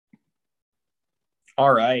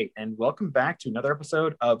All right, and welcome back to another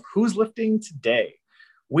episode of Who's Lifting Today.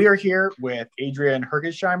 We are here with Adrian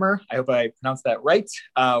Hergesheimer. I hope I pronounced that right.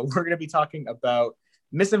 We're going to be talking about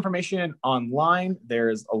misinformation online.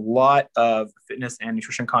 There's a lot of fitness and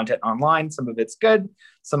nutrition content online. Some of it's good,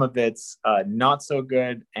 some of it's not so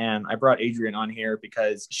good. And I brought Adrian on here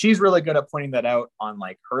because she's really good at pointing that out on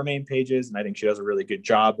like her main pages, and I think she does a really good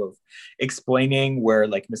job of explaining where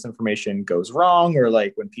like misinformation goes wrong or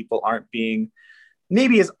like when people aren't being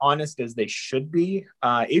maybe as honest as they should be.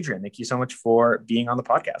 Adrian, thank you so much for being on the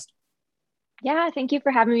podcast. Yeah, thank you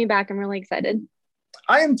for having me back. I'm really excited.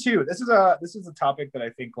 I am too. This is a topic that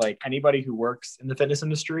I think like anybody who works in the fitness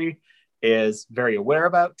industry is very aware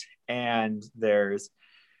about, and there's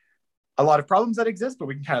a lot of problems that exist, but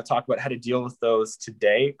we can kind of talk about how to deal with those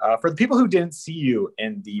today. For the people who didn't see you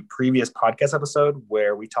in the previous podcast episode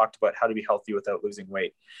where we talked about how to be healthy without losing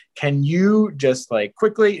weight, can you just like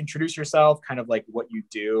quickly introduce yourself, kind of like what you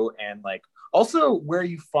do, and like also where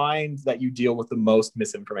you find that you deal with the most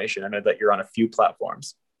misinformation? I know that you're on a few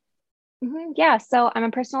platforms. Yeah, so I'm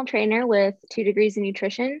a personal trainer with 2 degrees in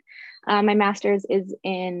nutrition. My master's is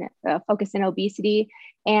in focus in obesity.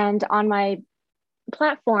 And on my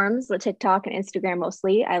platforms, the TikTok and Instagram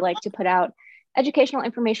mostly, I like to put out educational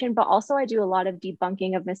information, but also I do a lot of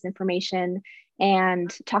debunking of misinformation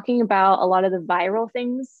and talking about a lot of the viral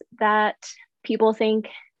things that people think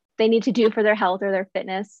they need to do for their health or their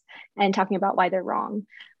fitness and talking about why they're wrong.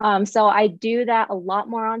 So I do that a lot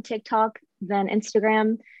more on TikTok than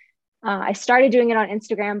Instagram. I started doing it on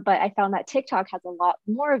Instagram, but I found that TikTok has a lot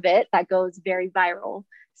more of it that goes very viral.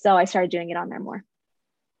 So I started doing it on there more.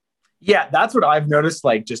 Yeah, that's what I've noticed.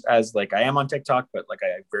 Like, just as like I am on TikTok, but like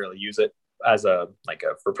I rarely use it as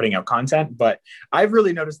for putting out content. But I've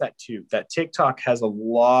really noticed that too. That TikTok has a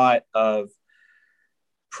lot of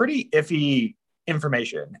pretty iffy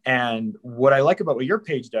information. And what I like about what your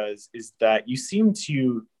page does is that you seem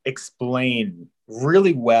to explain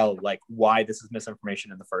really well like why this is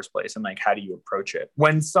misinformation in the first place and like how do you approach it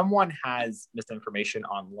when someone has misinformation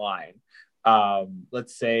online.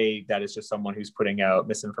 Let's say that it's just someone who's putting out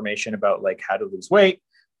misinformation about like how to lose weight,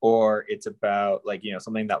 or it's about like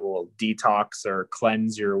something that will detox or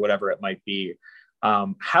cleanse you or whatever it might be.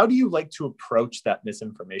 How do you like to approach that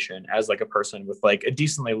misinformation as like a person with like a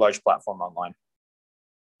decently large platform online?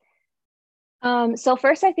 So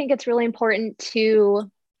first, I think it's really important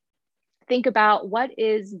to think about what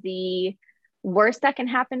is the worst that can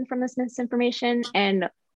happen from this misinformation and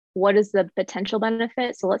what is the potential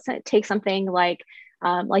benefit. So let's take something like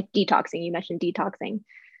detoxing. You mentioned detoxing.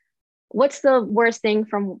 What's the worst thing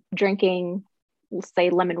from drinking, let's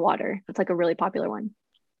say, lemon water? That's like a really popular one.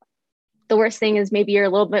 The worst thing is maybe you're a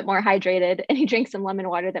little bit more hydrated and you drink some lemon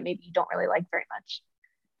water that maybe you don't really like very much.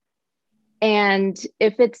 And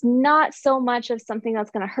if it's not so much of something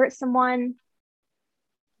that's going to hurt someone,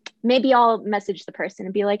 maybe I'll message the person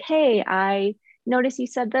and be like, hey, I noticed you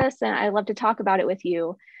said this and I'd love to talk about it with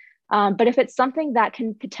you. But if it's something that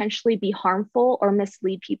can potentially be harmful or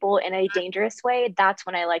mislead people in a dangerous way, that's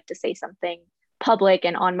when I like to say something public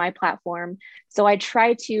and on my platform. So I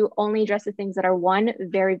try to only address the things that are one,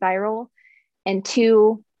 very viral, and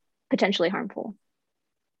two, potentially harmful.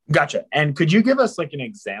 Gotcha. And could you give us like an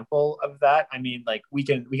example of that? I mean, like we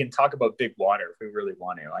can talk about big water if we really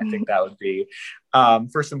want to. I think that would be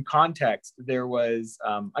for some context. There was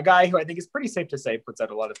a guy who I think is pretty safe to say puts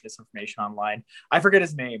out a lot of misinformation online. I forget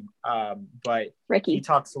his name, but he Ricky.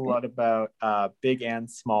 talks a lot about big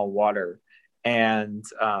and small water. And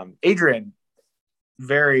Adrian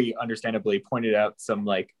very understandably pointed out some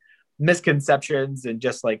like misconceptions and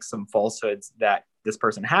just like some falsehoods that this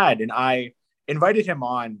person had. And I invited him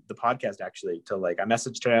on the podcast actually to like I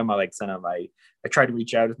messaged him, I like sent him I tried to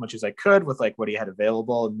reach out as much as I could with like what he had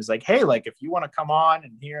available and was like, hey, like if you want to come on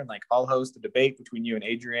and here and like I'll host a debate between you and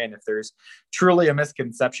Adrian if there's truly a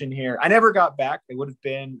misconception here. I never got back. It would have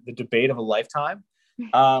been the debate of a lifetime,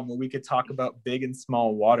 where we could talk about big and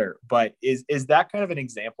small water. But is that kind of an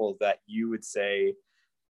example that you would say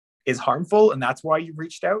is harmful and that's why you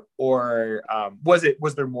reached out, or was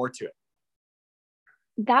there more to it?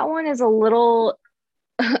 That one is a little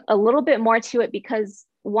a little bit more to it because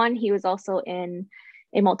one, he was also in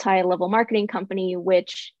a multi-level marketing company,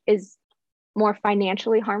 which is more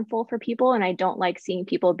financially harmful for people. And I don't like seeing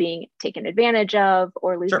people being taken advantage of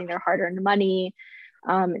or losing Sure. their hard-earned money.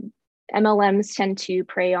 Um, MLMs tend to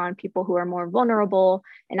prey on people who are more vulnerable,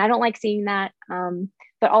 and I don't like seeing that.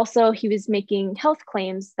 But also, he was making health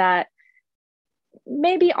claims that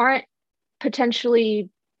maybe aren't potentially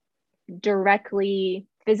directly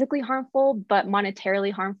physically harmful, but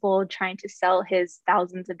monetarily harmful, trying to sell his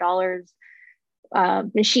thousands of dollars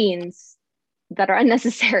machines that are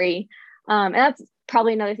unnecessary. And that's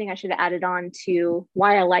probably another thing I should have added on to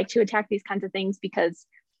why I like to attack these kinds of things, because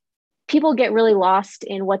people get really lost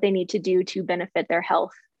in what they need to do to benefit their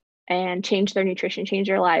health and change their nutrition, change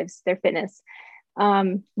their lives, their fitness.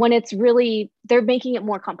 When it's really, they're making it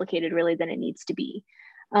more complicated really than it needs to be.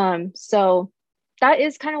 So that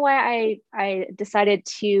is kind of why I decided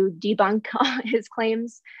to debunk his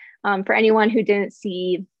claims. For anyone who didn't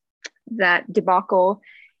see that debacle,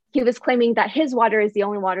 he was claiming that his water is the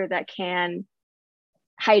only water that can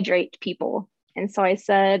hydrate people. And so I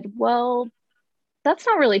said, well, that's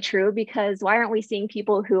not really true, because why aren't we seeing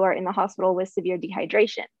people who are in the hospital with severe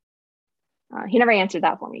dehydration? He never answered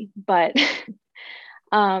that for me, but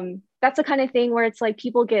that's the kind of thing where it's like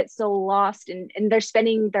people get so lost and they're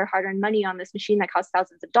spending their hard-earned money on this machine that costs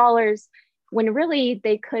thousands of dollars, when really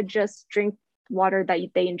they could just drink water that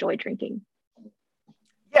they enjoy drinking.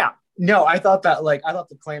 Yeah, no, I thought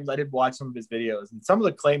the claims, I did watch some of his videos, and some of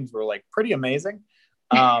the claims were like pretty amazing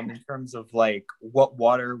in terms of like what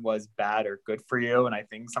water was bad or good for you. And I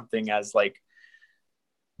think something as like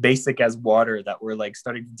basic as water, that we're like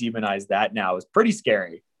starting to demonize that now, is pretty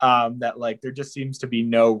scary. That like there just seems to be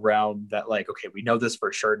no realm that like, okay, we know this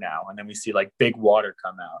for sure now, and then we see like big water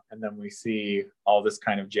come out, and then we see all this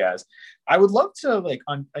kind of jazz. I would love to like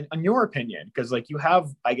on your opinion, because like you have,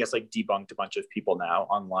 I guess, like debunked a bunch of people now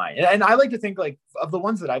online, and I like to think like of the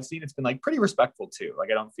ones that I've seen, it's been like pretty respectful too.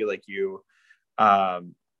 Like I don't feel like you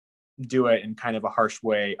do it in kind of a harsh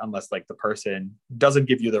way, unless like the person doesn't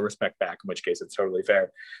give you the respect back, in which case it's totally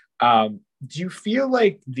fair. Do you feel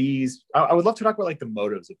like I would love to talk about like the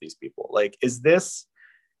motives of these people. Like, do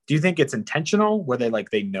you think it's intentional, where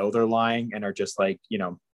they know they're lying and are just like,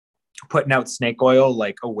 putting out snake oil,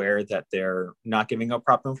 like aware that they're not giving up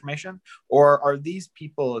proper information? Or are these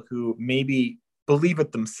people who maybe believe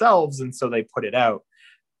it themselves, and so they put it out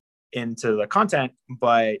into the content,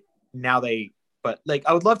 but like,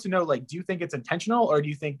 I would love to know, like, do you think it's intentional, or do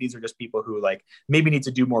you think these are just people who like maybe need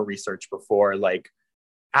to do more research before like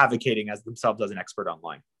advocating as themselves as an expert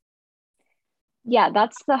online? Yeah,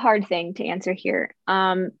 that's the hard thing to answer here.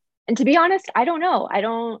 And to be honest, I don't know. I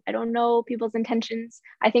don't know people's intentions.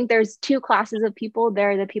 I think there's two classes of people. There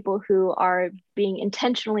are the people who are being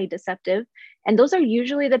intentionally deceptive, and those are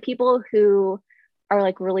usually the people who are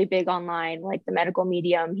like really big online, like the medical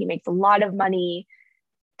medium. He makes a lot of money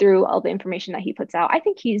through all the information that he puts out. I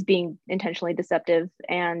think he's being intentionally deceptive,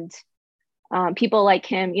 and people like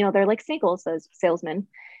him, they're like snake oil salesmen.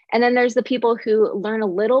 And then there's the people who learn a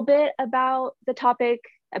little bit about the topic,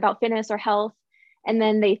 about fitness or health, and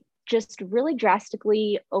then they just really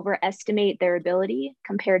drastically overestimate their ability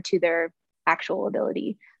compared to their actual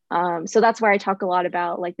ability. So that's where I talk a lot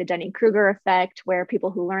about like the Dunning-Kruger effect, where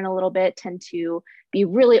people who learn a little bit tend to be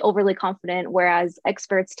really overly confident, whereas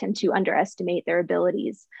experts tend to underestimate their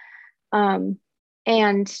abilities. And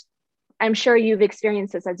I'm sure you've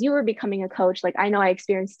experienced this as you were becoming a coach. Like I know I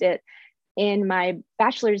experienced it in my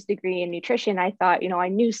bachelor's degree in nutrition. I thought, I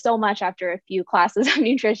knew so much after a few classes of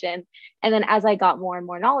nutrition. And then as I got more and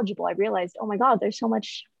more knowledgeable, I realized, oh my God, there's so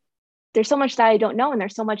much that I don't know. And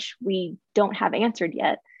there's so much we don't have answered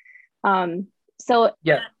yet. So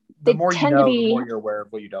yeah, the more you know, the more you're aware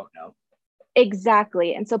of what you don't know.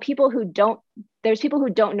 Exactly. And so there's people who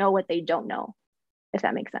don't know what they don't know, if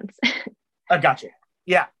that makes sense. I gotcha.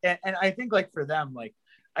 Yeah. And I think like for them, like,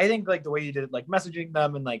 I think like the way you did it, like messaging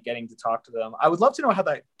them and like getting to talk to them, I would love to know how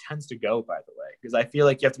that tends to go, by the way, because I feel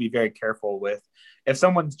like you have to be very careful with if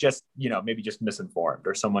someone's just, maybe just misinformed,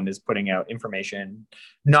 or someone is putting out information,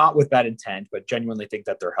 not with bad intent, but genuinely think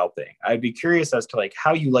that they're helping. I'd be curious as to like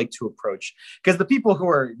how you like to approach, because the people who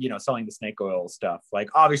are, selling the snake oil stuff, like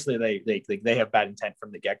obviously they have bad intent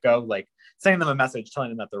from the get-go. Like sending them a message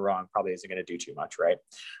telling them that they're wrong probably isn't going to do too much, right?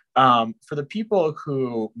 For the people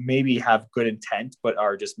who maybe have good intent but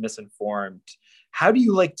are just misinformed, how do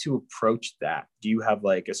you like to approach that? Do you have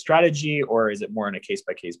like a strategy, or is it more on a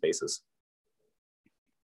case-by-case basis?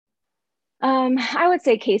 I would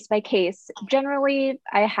say case by case. Generally,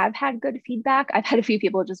 I have had good feedback. I've had a few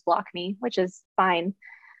people just block me, which is fine.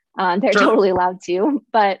 They're Sure. totally allowed to.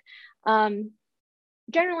 But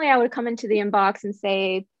generally, I would come into the inbox and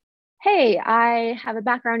say, hey, I have a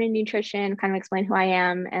background in nutrition, kind of explain who I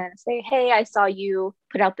am, and say, hey, I saw you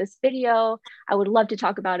put out this video. I would love to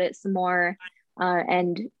talk about it some more.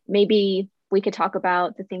 And maybe we could talk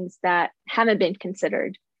about the things that haven't been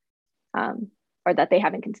considered, or that they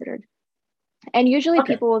haven't considered. And usually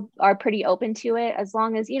Okay. people are pretty open to it, as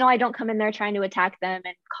long as, I don't come in there trying to attack them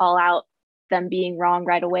and call out them being wrong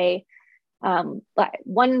right away. But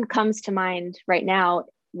one comes to mind right now,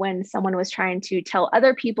 when someone was trying to tell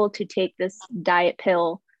other people to take this diet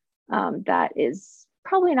pill that is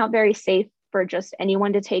probably not very safe for just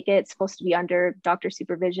anyone to take it. It's supposed to be under doctor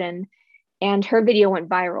supervision. And her video went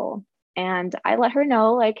viral. And I let her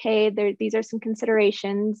know, like, hey, these are some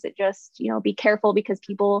considerations. Just, be careful, because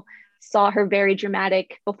people saw her very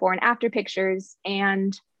dramatic before and after pictures.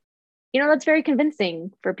 And, that's very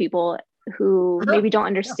convincing for people who maybe don't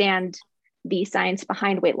understand the science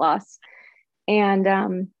behind weight loss.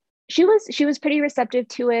 And she was pretty receptive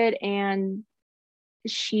to it. And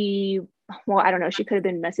I don't know, she could have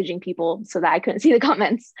been messaging people so that I couldn't see the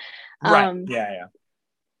comments. Right. Yeah.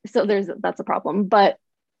 So that's a problem. But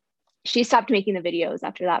she stopped making the videos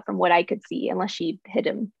after that, from what I could see, unless she hid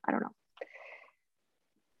him. I don't know.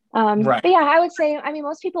 Right. But yeah, I would say,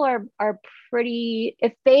 most people are pretty,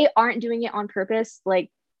 if they aren't doing it on purpose, like,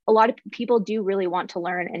 a lot of people do really want to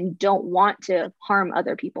learn and don't want to harm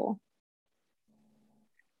other people.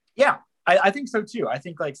 Yeah, I think so too. I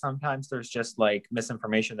think, like, sometimes there's just like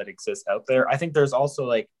misinformation that exists out there. I think there's also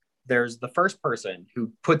like, there's the first person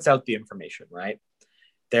who puts out the information, right?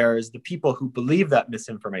 There's the people who believe that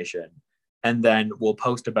misinformation and then will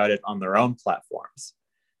post about it on their own platforms.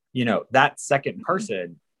 That second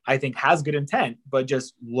person, I think, has good intent, but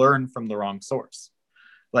just learned from the wrong source.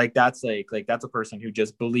 Like, that's that's a person who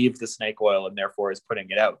just believes the snake oil and therefore is putting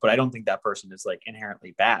it out. But I don't think that person is like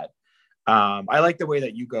inherently bad. I like the way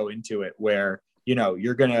that you go into it, where,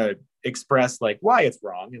 you're going to express like why it's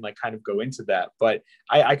wrong and like kind of go into that. But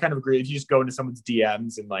I kind of agree. If you just go into someone's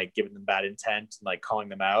DMs and like giving them bad intent and like calling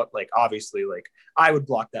them out, like, obviously, like, I would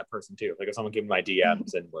block that person too. Like, if someone gave me my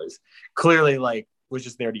DMs and was clearly like, was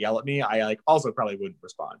just there to yell at me, I like also probably wouldn't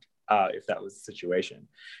respond if that was the situation.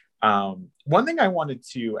 One thing I wanted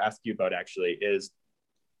to ask you about actually is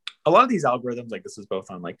a lot of these algorithms, like, this is both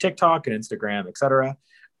on like TikTok and Instagram, etc.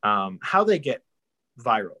 How they get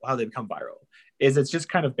viral, how they become viral, is it's just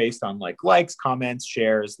kind of based on like likes, comments,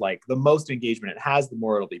 shares. Like, the most engagement it has, the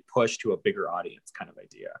more it'll be pushed to a bigger audience kind of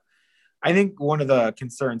idea. I think one of the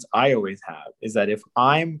concerns I always have is that if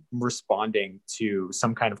I'm responding to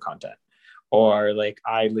some kind of content, or like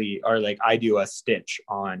I do a stitch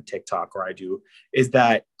on TikTok, is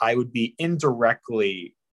that I would be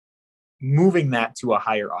indirectly moving that to a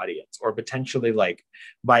higher audience, or potentially, like,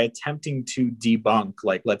 by attempting to debunk,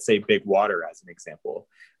 like, let's say Big Water as an example,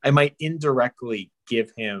 I might indirectly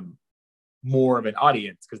give him more of an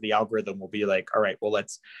audience, because the algorithm will be like, all right, well,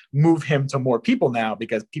 let's move him to more people now,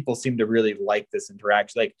 because people seem to really like this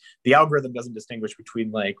interaction. Like, the algorithm doesn't distinguish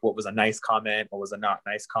between like what was a nice comment, what was a not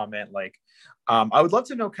nice comment. Like, I would love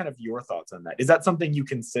to know kind of your thoughts on that. Is that something you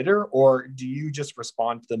consider, or do you just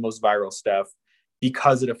respond to the most viral stuff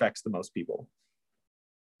because it affects the most people?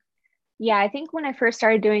 Yeah, I think when I first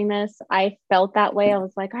started doing this, I felt that way. I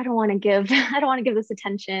was like, I don't want to give this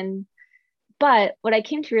attention. But what I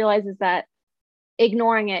came to realize is that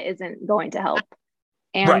ignoring it isn't going to help.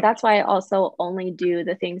 And Right. that's why I also only do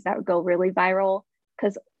the things that go really viral,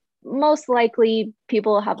 because most likely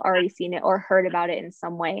people have already seen it or heard about it in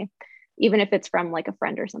some way, even if it's from like a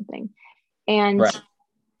friend or something. And Right.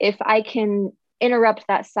 if I can interrupt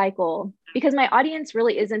that cycle, because my audience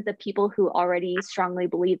really isn't the people who already strongly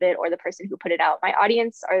believe it or the person who put it out. My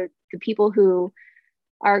audience are the people who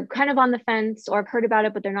are kind of on the fence, or have heard about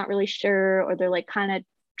it, but they're not really sure, or they're like kind of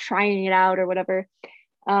trying it out or whatever.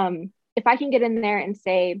 If I can get in there and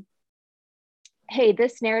say, hey,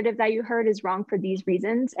 this narrative that you heard is wrong for these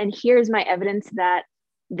reasons, and here's my evidence that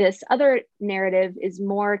this other narrative is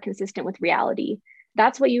more consistent with reality.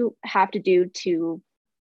 That's what you have to do to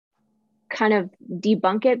kind of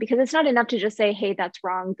debunk it, because it's not enough to just say, hey, that's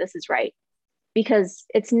wrong, this is right. Because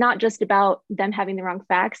it's not just about them having the wrong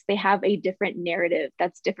facts. They have a different narrative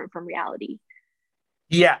that's different from reality.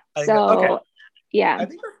 Yeah. Okay. Yeah. I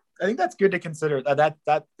think that's good to consider.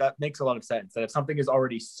 That makes a lot of sense. That if something is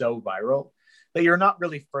already so viral, that you're not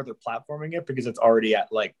really further platforming it because it's already at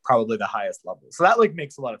like probably the highest level. So that like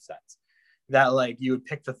makes a lot of sense. That like you would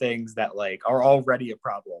pick the things that like are already a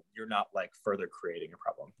problem. You're not like further creating a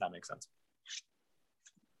problem. That makes sense.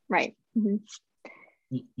 Right. Mm-hmm.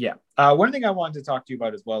 Yeah. One thing I wanted to talk to you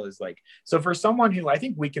about as well is like, so for someone who I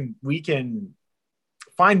think we can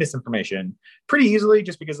find misinformation pretty easily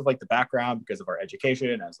just because of like the background, because of our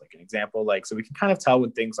education, as like an example, like, so we can kind of tell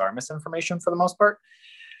when things are misinformation for the most part.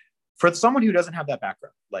 For someone who doesn't have that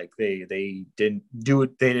background, like they didn't do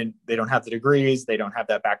it, they don't have the degrees, they don't have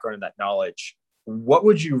that background and that knowledge, what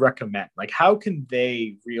would you recommend? Like, how can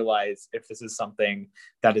they realize if this is something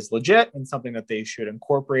that is legit and something that they should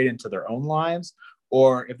incorporate into their own lives,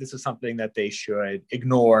 or if this is something that they should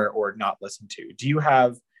ignore or not listen to? Do you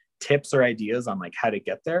have tips or ideas on like how to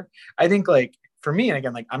get there? I think like for me, and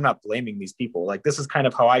again, like I'm not blaming these people. Like this is kind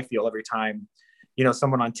of how I feel every time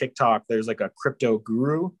someone on TikTok, there's like a crypto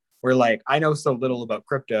guru where like I know so little about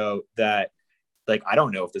crypto that like I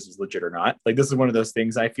don't know if this is legit or not. Like this is one of those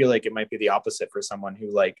things. I feel like it might be the opposite for someone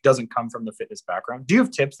who like doesn't come from the fitness background. Do you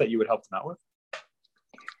have tips that you would help them out with?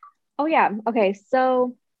 Oh yeah. Okay.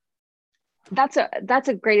 So that's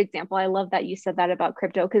a great example. I love that you said that about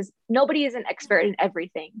crypto because nobody is an expert in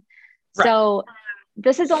everything. Right. So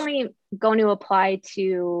this is only going to apply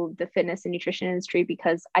to the fitness and nutrition industry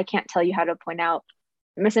because I can't tell you how to point out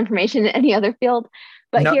misinformation in any other field.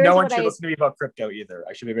 But no one should listen to me about crypto either.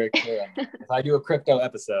 I should be very clear on that. If I do a crypto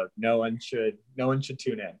episode, no one should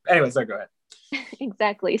tune in. Anyways, go ahead.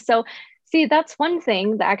 Exactly. So see, that's one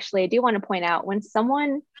thing that actually I do want to point out. When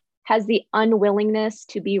someone has the unwillingness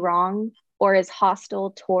to be wrong or is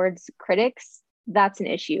hostile towards critics, that's an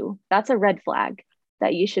issue. That's a red flag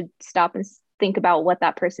that you should stop and think about what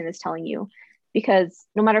that person is telling you. Because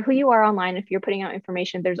no matter who you are online, if you're putting out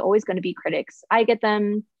information, there's always going to be critics. I get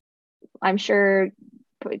them. I'm sure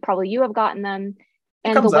probably you have gotten them.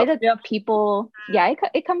 And the way that people,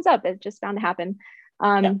 it comes up. It's just bound to happen.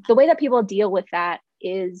 The way that people deal with that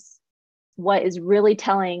is what is really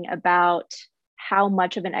telling about how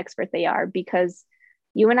much of an expert they are, because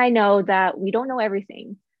you and I know that we don't know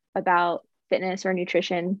everything about fitness or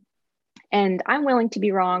nutrition, and I'm willing to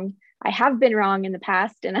be wrong. I have been wrong in the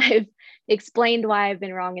past, and I've explained why I've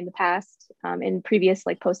been wrong in the past in previous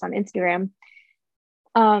like posts on Instagram.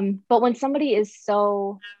 But when somebody is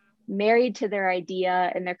so married to their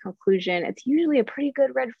idea and their conclusion, it's usually a pretty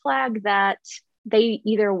good red flag that they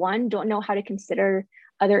either one, don't know how to consider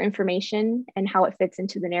other information and how it fits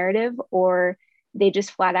into the narrative, or they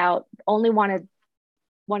just flat out only want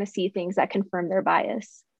to see things that confirm their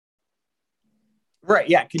bias. Right.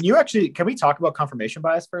 Yeah. Can we talk about confirmation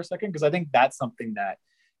bias for a second? Because I think that's something that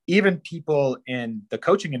even people in the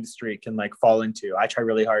coaching industry can like fall into. I try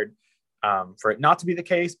really hard for it not to be the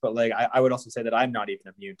case, but like I would also say that I'm not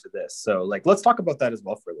even immune to this. So like let's talk about that as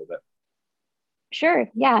well for a little bit. Sure.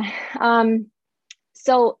 Yeah.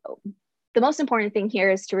 So the most important thing here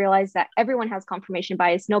is to realize that everyone has confirmation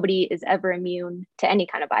bias. Nobody is ever immune to any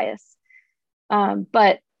kind of bias.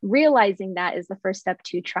 But realizing that is the first step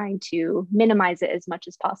to trying to minimize it as much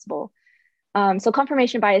as possible. So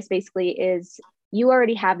confirmation bias basically is you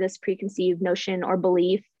already have this preconceived notion or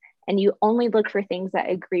belief, and you only look for things that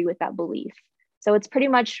agree with that belief. So it's pretty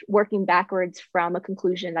much working backwards from a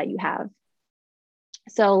conclusion that you have.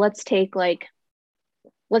 So let's take like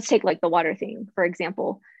the water thing, for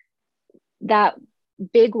example. That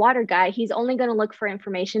big water guy, he's only going to look for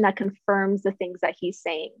information that confirms the things that he's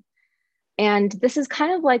saying. And this is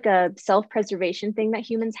kind of like a self-preservation thing that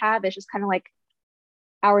humans have. It's just kind of like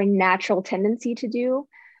our natural tendency to do.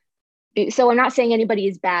 So I'm not saying anybody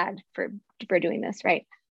is bad for doing this, right?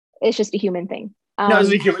 It's just a human thing. No,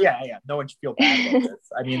 yeah. No one should feel bad about this.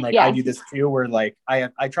 I mean, like I do this too, where like I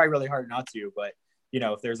try really hard not to, but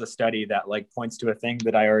if there's a study that like points to a thing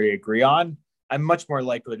that I already agree on, I'm much more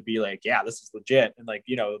likely to be like, yeah, this is legit, and like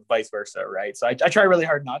vice versa, right? So I try really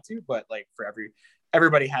hard not to, but like for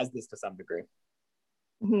everybody has this to some degree.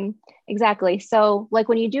 Mm-hmm. Exactly. So like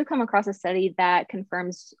when you do come across a study that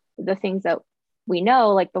confirms the things that we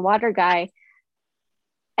know, like the water guy,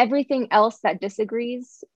 everything else that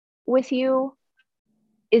disagrees with you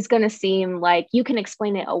is going to seem like you can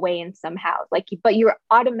explain it away in somehow, but you're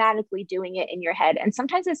automatically doing it in your head. And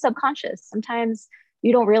sometimes it's subconscious. Sometimes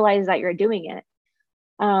you don't realize that you're doing it.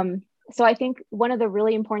 So I think one of the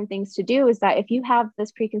really important things to do is that if you have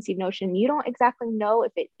this preconceived notion, you don't exactly know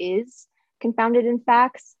if it is confounded in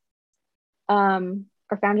facts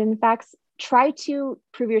or founded in facts, try to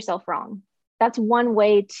prove yourself wrong. That's one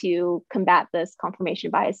way to combat this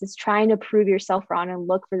confirmation bias, is trying to prove yourself wrong and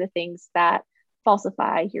look for the things that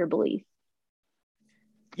falsify your belief.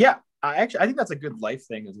 Yeah, I think that's a good life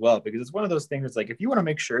thing as well, because it's one of those things that's like, if you want to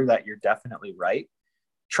make sure that you're definitely right,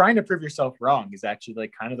 trying to prove yourself wrong is actually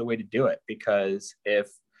like kind of the way to do it. Because if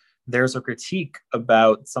there's a critique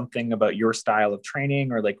about something about your style of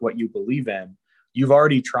training or like what you believe in, you've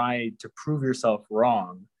already tried to prove yourself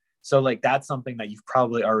wrong. So like that's something that you've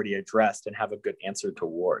probably already addressed and have a good answer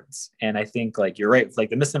towards. And I think like you're right, like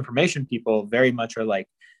the misinformation people very much are like,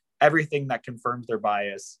 everything that confirms their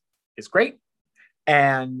bias is great,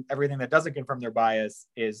 and everything that doesn't confirm their bias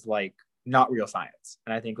is like not real science.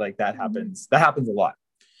 And I think like that happens a lot.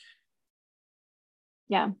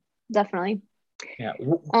 Yeah, definitely. Yeah.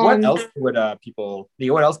 What else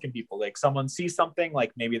can people, like someone sees something,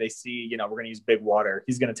 like maybe they see, we're going to use big water.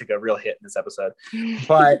 He's going to take a real hit in this episode,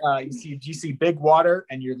 but you see big water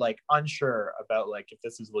and you're like unsure about like if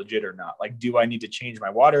this is legit or not. Like, do I need to change my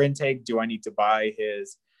water intake? Do I need to buy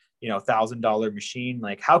his $1,000 machine.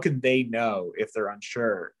 Like, how can they know if they're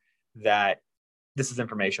unsure that this is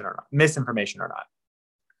information or not, misinformation or not?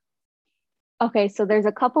 Okay, so there's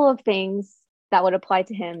a couple of things that would apply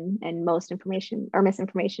to him and most information or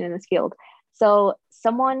misinformation in this field. So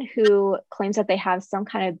someone who claims that they have some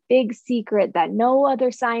kind of big secret that no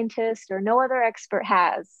other scientist or no other expert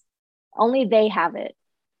has, only they have it,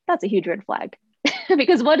 that's a huge red flag.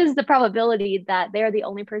 Because what is the probability that they're the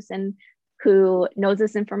only person who knows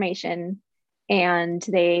this information and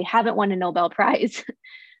they haven't won a Nobel Prize?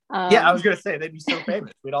 Yeah, I was gonna say they'd be so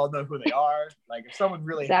famous. We'd all know who they are. Like, if someone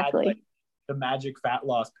really had like the magic fat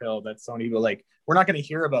loss pill that Sony will, like, we're not going to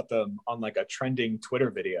hear about them on like a trending Twitter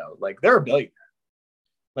video. Like, they're a billionaire.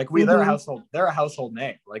 Like, they're a household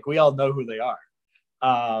name. Like, we all know who they are.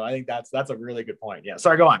 I think that's a really good point. Yeah.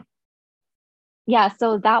 Sorry, go on. Yeah.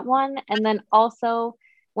 So that one. And then also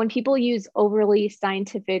when people use overly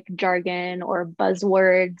scientific jargon or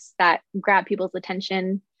buzzwords that grab people's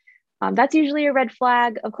attention, that's usually a red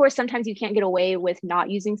flag. Of course, sometimes you can't get away with not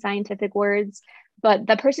using scientific words, but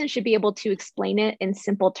the person should be able to explain it in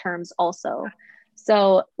simple terms also.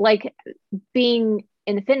 So like being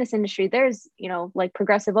in the fitness industry, there's, like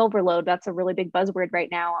progressive overload. That's a really big buzzword right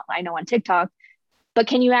now, I know, on TikTok. But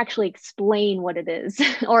can you actually explain what it is?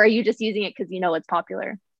 Or are you just using it because it's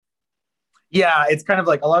popular? Yeah, it's kind of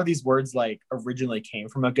like a lot of these words like originally came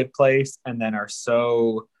from a good place and then are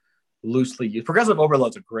so loosely used. Progressive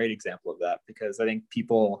overload is a great example of that, because I think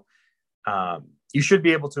people, you should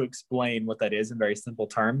be able to explain what that is in very simple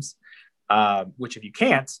terms, which if you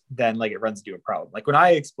can't, then like it runs into a problem. Like when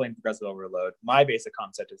I explain progressive overload, my basic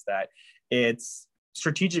concept is that it's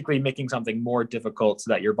strategically making something more difficult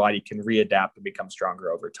so that your body can readapt and become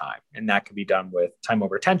stronger over time. And that can be done with time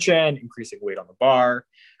over tension, increasing weight on the bar.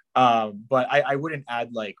 But I wouldn't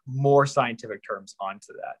add like more scientific terms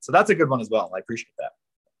onto that. So that's a good one as well. I appreciate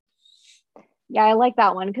that. Yeah, I like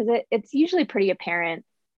that one because it's usually pretty apparent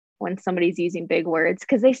when somebody's using big words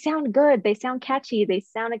because they sound good, they sound catchy, they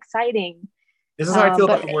sound exciting. This is how I feel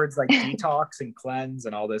about the words like detox and cleanse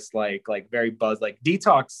and all this like very buzz, like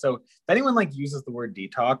detox. So if anyone like uses the word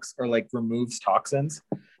detox or like removes toxins,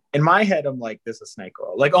 in my head, I'm like, this is snake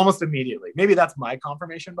oil, like almost immediately. Maybe that's my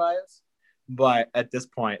confirmation bias. But at this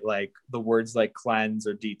point, like the words like cleanse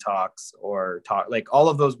or detox or talk, like all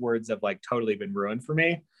of those words have like totally been ruined for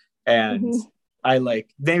me. And I like,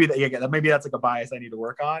 maybe that's like a bias I need to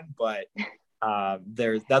work on, but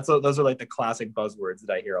those are like the classic buzzwords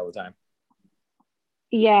that I hear all the time.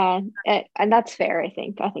 Yeah, and that's fair. I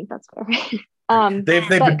think that's fair. They've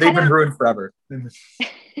been ruined forever.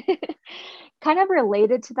 Kind of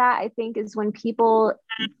related to that, I think, is when people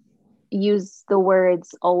use the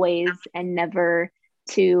words always and never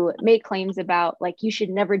to make claims about like you should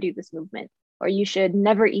never do this movement or you should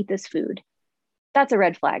never eat this food. That's a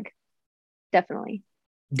red flag. Definitely.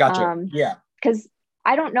 Gotcha. Yeah. Because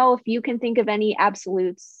I don't know if you can think of any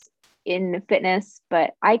absolutes in fitness,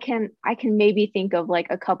 but I can maybe think of like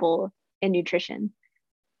a couple in nutrition.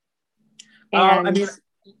 And I'm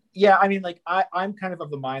kind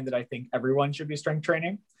of the mind that I think everyone should be strength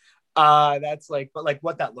training. That's like, but like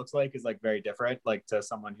what that looks like is like very different, like to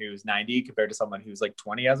someone who's 90 compared to someone who's like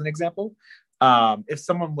 20, as an example. If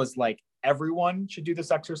someone was like, everyone should do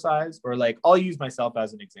this exercise, or like, I'll use myself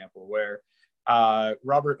as an example where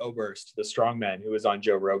Robert Oberst, the strongman who was on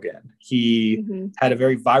Joe Rogan, he had a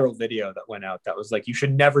very viral video that went out that was like, you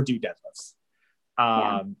should never do deadlifts.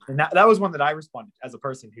 And that was one that I responded as a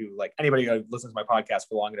person who, like, anybody who listens to my podcast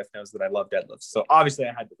for long enough knows that I love deadlifts. So obviously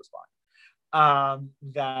I had to respond.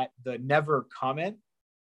 That the never comment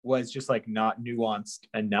was just like not nuanced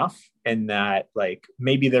enough, and that like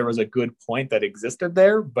maybe there was a good point that existed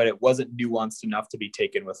there, but it wasn't nuanced enough to be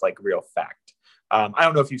taken with like real fact. I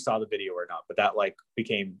don't know if you saw the video or not, but that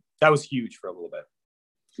was huge for a little bit.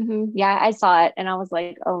 Yeah, I saw it and I was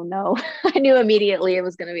like, oh no. I knew immediately it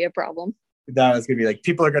was going to be a problem. That was going to be like,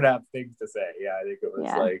 people are going to have things to say. Yeah, I think it was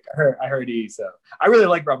like, I heard so I really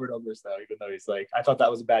like Robert Oberst though, even though he's like, I thought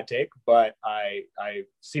that was a bad take, but I've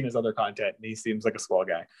seen his other content and he seems like a swell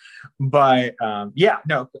guy. But no,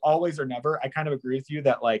 always or never. I kind of agree with you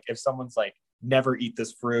that like, if someone's like, never eat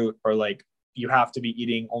this fruit, or like, you have to be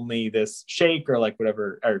eating only this shake, or like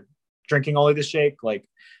whatever, or drinking only this shake, like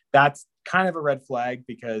that's kind of a red flag,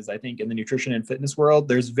 because I think in the nutrition and fitness world,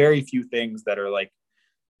 there's very few things that are like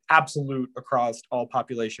absolute across all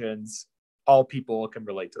populations. All people can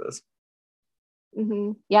relate to this.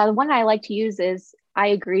 Yeah, the one I like to use is, I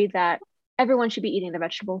agree that everyone should be eating the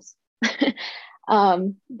vegetables.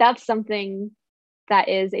 That's something that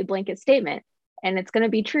is a blanket statement, and it's going to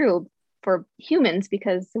be true for humans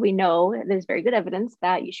because we know there's very good evidence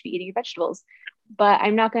that you should be eating your vegetables. but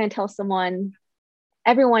I'm not going to tell someone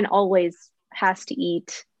everyone always has to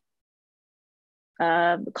eat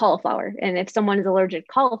cauliflower. And if someone is allergic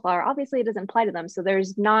to cauliflower, obviously it doesn't apply to them. So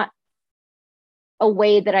there's not a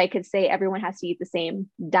way that I could say everyone has to eat the same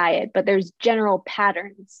diet, but there's general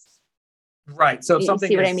patterns. Right. So if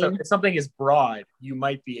something I is mean? if something is broad, you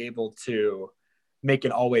might be able to make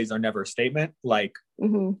an always or never statement. Like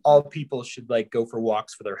all people should like go for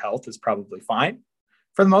walks for their health is probably fine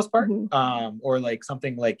for the most part. Or like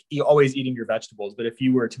something like always eating your vegetables. But if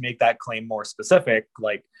you were to make that claim more specific,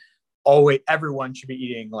 like always everyone should be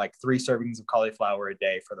eating like 3 servings of cauliflower a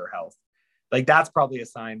day for their health. Like that's probably a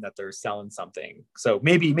sign that they're selling something. So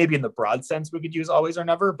maybe in the broad sense we could use always or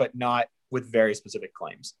never, but not with very specific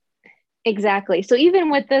claims. Exactly. So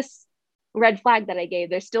even with this red flag that I gave,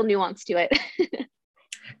 there's still nuance to it.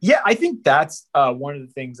 Yeah, I think that's one of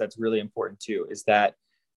the things that's really important too, is that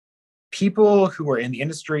people who are in the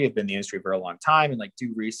industry have been in the industry for a long time and like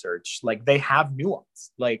do research, like they have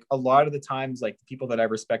nuance. Like a lot of the times, like the people that I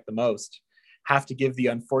respect the most have to give the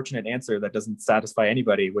unfortunate answer that doesn't satisfy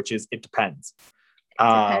anybody, which is it depends.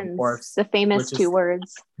 Depends. Or the famous 2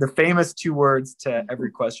 words. The famous 2 words to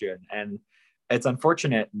every question. And it's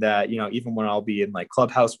unfortunate that, you know, even when I'll be in like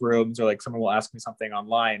clubhouse rooms or like someone will ask me something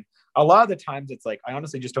online, a lot of the times it's like, I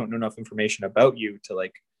honestly just don't know enough information about you to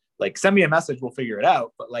like send me a message, we'll figure it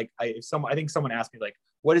out. But like, I think someone asked me like,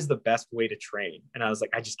 what is the best way to train? And I was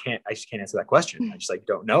like, I just can't answer that question. I just like,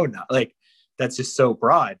 don't know now. Like, that's just so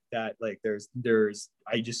broad that like,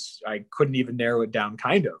 I couldn't even narrow it down.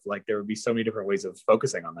 Kind of like there would be so many different ways of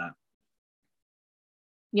focusing on that.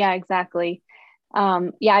 Yeah, exactly.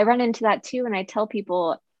 Yeah, I run into that too. And I tell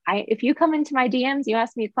people, if you come into my DMs, you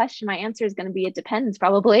ask me a question, my answer is going to be, it depends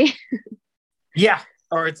probably. Yeah.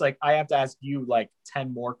 Or it's like, I have to ask you like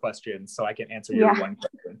 10 more questions so I can answer your one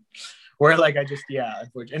question. Where like,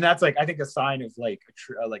 and that's like, I think a sign of like,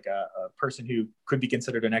 a person who could be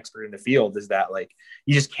considered an expert in the field is that like,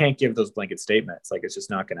 you just can't give those blanket statements. Like, it's just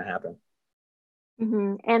not going to happen.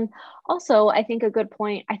 And also, I think a good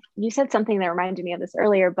point, you said something that reminded me of this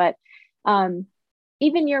earlier, but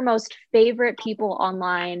even your most favorite people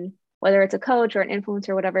online, whether it's a coach or an influencer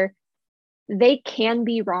or whatever, they can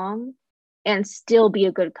be wrong and still be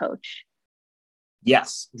a good coach.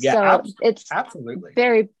 Yes. Yeah. So it's absolutely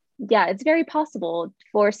it's very possible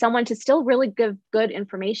for someone to still really give good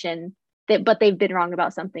information but they've been wrong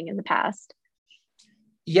about something in the past.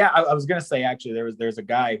 Yeah, I was gonna say actually there's a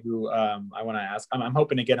guy who I want to ask. I'm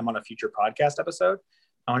hoping to get him on a future podcast episode.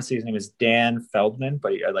 I want to see, his name is Dan Feldman,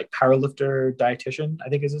 but like powerlifter dietitian, I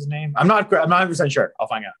think is his name. I'm not 100% sure. I'll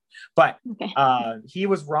find out. But he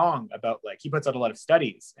was wrong about like, he puts out a lot of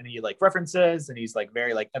studies and he like references and he's like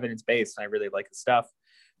very like evidence based. And I really like his stuff.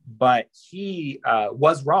 But he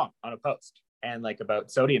was wrong on a post and like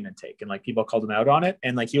about sodium intake and like people called him out on it.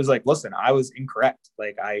 And like he was like, listen, I was incorrect.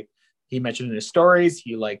 Like he mentioned in his stories,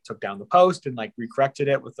 he like took down the post and like recorrected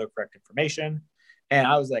it with the correct information. And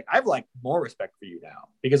I was like, I've like more respect for you now,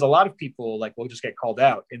 because a lot of people like will just get called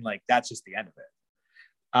out and like that's just the end of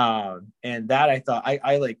it. And that I thought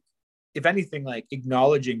I like, if anything, like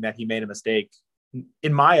acknowledging that he made a mistake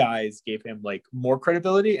in my eyes gave him like more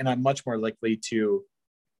credibility, and I'm much more likely to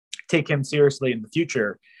take him seriously in the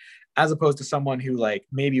future, as opposed to someone who like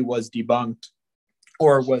maybe was debunked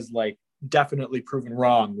or was like definitely proven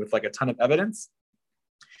wrong with like a ton of evidence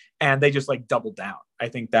and they just like doubled down. I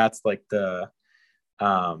think that's like the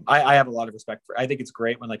I have a lot of respect for. I think it's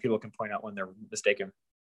great when like people can point out when they're mistaken.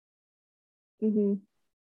 Yeah,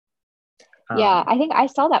 I think I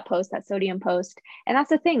saw that post, that sodium post, and that's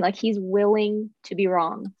the thing. Like he's willing to be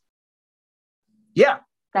wrong. Yeah,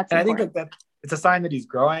 that's. And I think that it's a sign that he's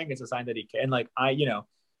growing. It's a sign that he can. Like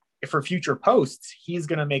if for future posts, he's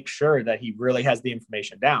gonna make sure that he really has the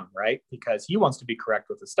information down, right? Because he wants to be correct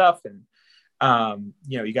with the stuff, and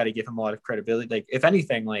you got to give him a lot of credibility. Like if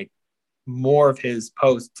anything, like more of his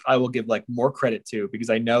posts I will give like more credit to,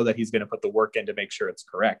 because I know that he's going to put the work in to make sure it's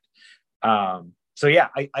correct. So yeah,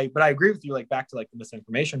 but I agree with you, like back to like the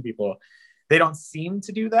misinformation people, they don't seem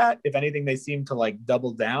to do that. If anything, they seem to like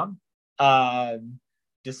double down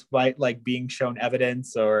despite like being shown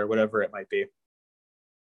evidence or whatever it might be.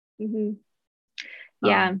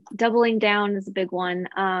 Yeah, doubling down is a big one.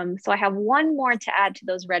 So I have one more to add to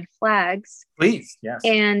those red flags. Please, yes.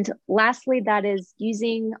 And lastly, that is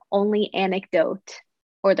using only anecdote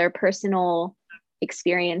or their personal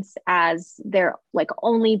experience as their like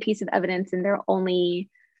only piece of evidence and their only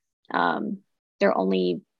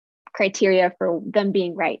criteria for them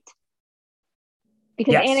being right.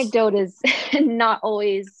 Because anecdote is not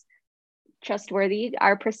always trustworthy.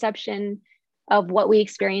 Our perception of what we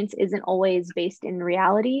experience isn't always based in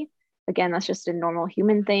reality. Again, that's just a normal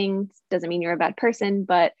human thing. Doesn't mean you're a bad person,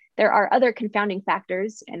 but there are other confounding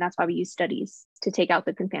factors. And that's why we use studies to take out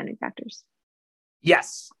the confounding factors.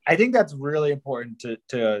 Yes, I think that's really important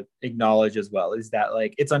to acknowledge as well, is that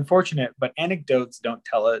like it's unfortunate, but anecdotes don't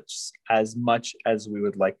tell us as much as we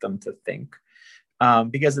would like them to think.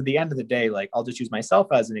 Because at the end of the day, like I'll just use myself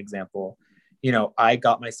as an example. I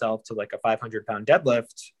got myself to like a 500-pound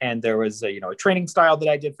deadlift, and there was a training style that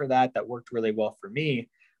I did for that worked really well for me.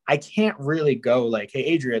 I can't really go like, hey,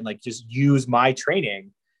 Adrian, like just use my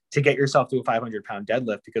training to get yourself to a 500-pound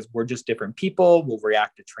deadlift, because we're just different people. We'll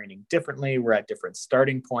react to training differently. We're at different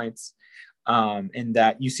starting points. And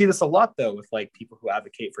that you see this a lot though, with like people who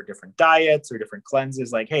advocate for different diets or different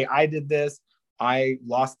cleanses. Like, hey, I did this, I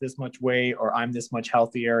lost this much weight, or I'm this much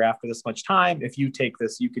healthier after this much time. If you take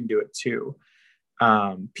this, you can do it too.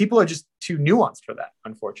 People are just too nuanced for that,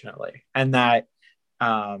 unfortunately. And that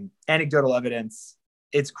anecdotal evidence,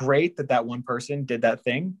 it's great that one person did that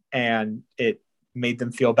thing and it made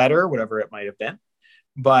them feel better, whatever it might have been.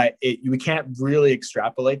 But we can't really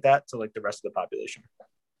extrapolate that to like the rest of the population.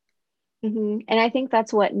 Mm-hmm. And I think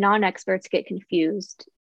that's what non-experts get confused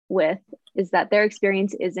with, is that their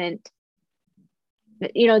experience isn't,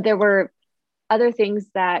 there were other things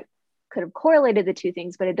that could have correlated the two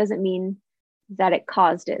things, but it doesn't mean that it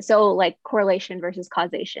caused it. So like correlation versus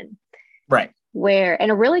causation. Right.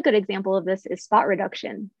 And a really good example of this is spot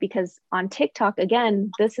reduction, because on TikTok, again,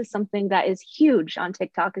 this is something that is huge on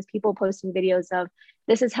TikTok, is people posting videos of,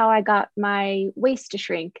 this is how I got my waist to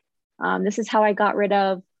shrink. This is how I got rid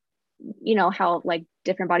of, how like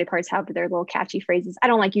different body parts have their little catchy phrases. I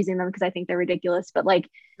don't like using them because I think they're ridiculous, but like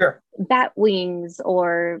sure. Bat wings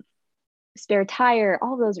or spare tire,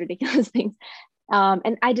 all those ridiculous things.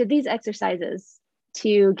 And I did these exercises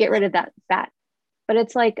to get rid of that fat. But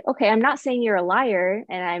it's like, okay, I'm not saying you're a liar,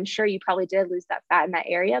 and I'm sure you probably did lose that fat in that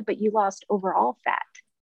area, but you lost overall fat.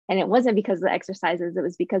 And it wasn't because of the exercises, it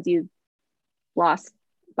was because you lost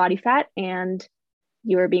body fat and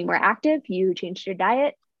you were being more active, you changed your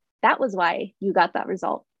diet. That was why you got that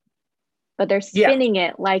result. But they're spinning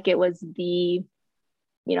it like it was the,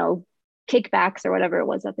 kickbacks or whatever it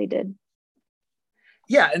was that they did.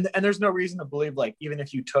 Yeah. And there's no reason to believe, like, even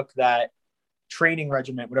if you took that training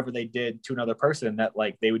regimen, whatever they did, to another person, that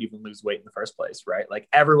like they would even lose weight in the first place, right? Like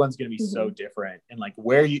everyone's going to be so different, and like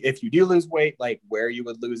if you do lose weight, like where you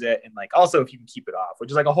would lose it, and like also if you can keep it off, which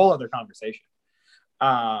is like a whole other conversation.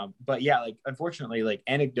 But yeah, like unfortunately, like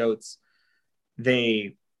anecdotes,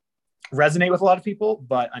 they resonate with a lot of people,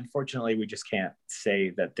 but unfortunately we just can't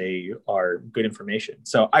say that they are good information.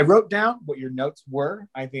 So I wrote down what your notes were.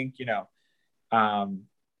 I think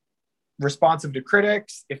responsive to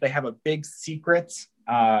critics, if they have a big secret,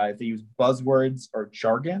 if they use buzzwords or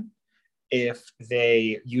jargon, if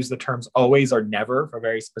they use the terms always or never for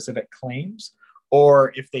very specific claims,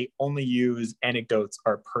 or if they only use anecdotes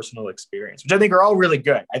or personal experience, which I think are all really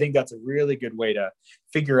good. I think that's a really good way to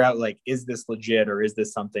figure out, like, is this legit, or is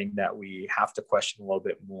this something that we have to question a little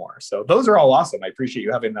bit more? So those are all awesome. I appreciate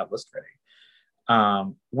you having that list ready.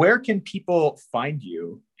 Where can people find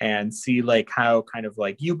you and see like how kind of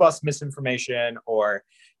like you bust misinformation, or,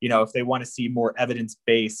 if they want to see more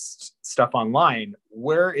evidence-based stuff online,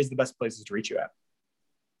 where is the best places to reach you at?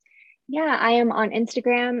 Yeah, I am on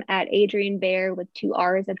Instagram at Adrian Bear with 2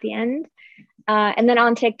 R's at the end. And then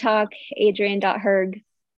on TikTok, adrian.herg,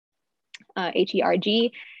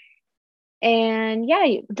 HERG. And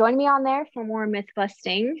yeah, join me on there for more myth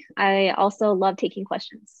busting. I also love taking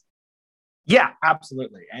questions. Yeah,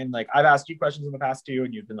 absolutely. And like I've asked you questions in the past too,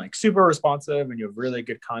 and you've been like super responsive, and you have really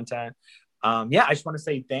good content. Yeah, I just want to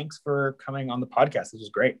say thanks for coming on the podcast. This was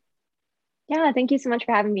great. Yeah, thank you so much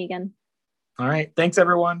for having me again. All right. Thanks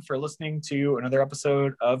everyone for listening to another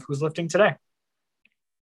episode of Who's Lifting Today.